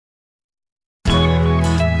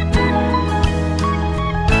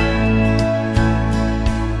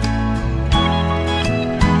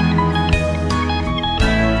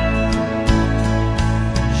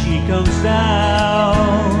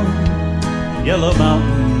yellow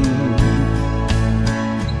mountain.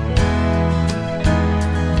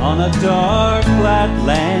 On a dark flat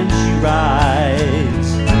land she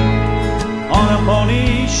rides, on a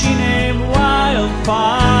pony she named Wildfire,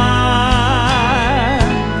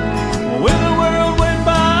 with the world went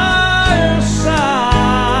by her side,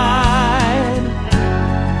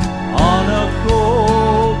 on a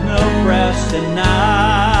cold Nebraska night.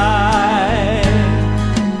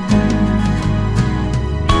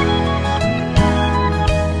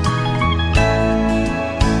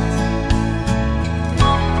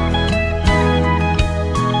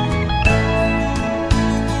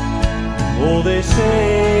 Oh, they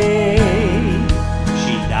say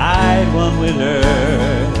she died one winter,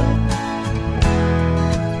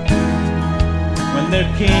 when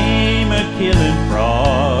there came a killing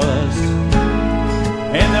frost,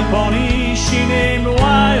 and the pony she named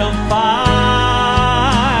Wildfire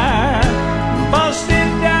busted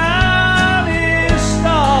down his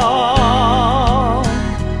stall.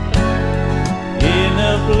 In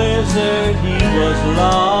a blizzard he was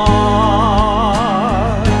lost.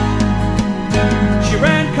 She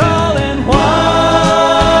ran calling wildfire.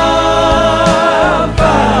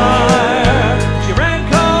 She ran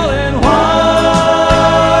calling wildfire.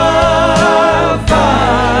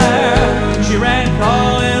 She ran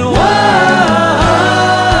calling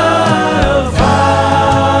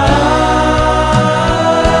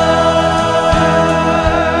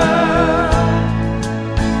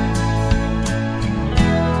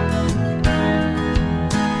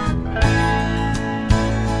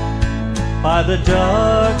By the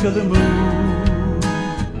dark of the moon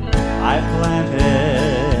I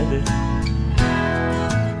planted,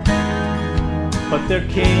 but there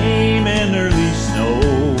came an early snow.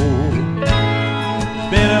 It's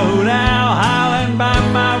been a hoot owl howling by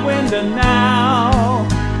my window now.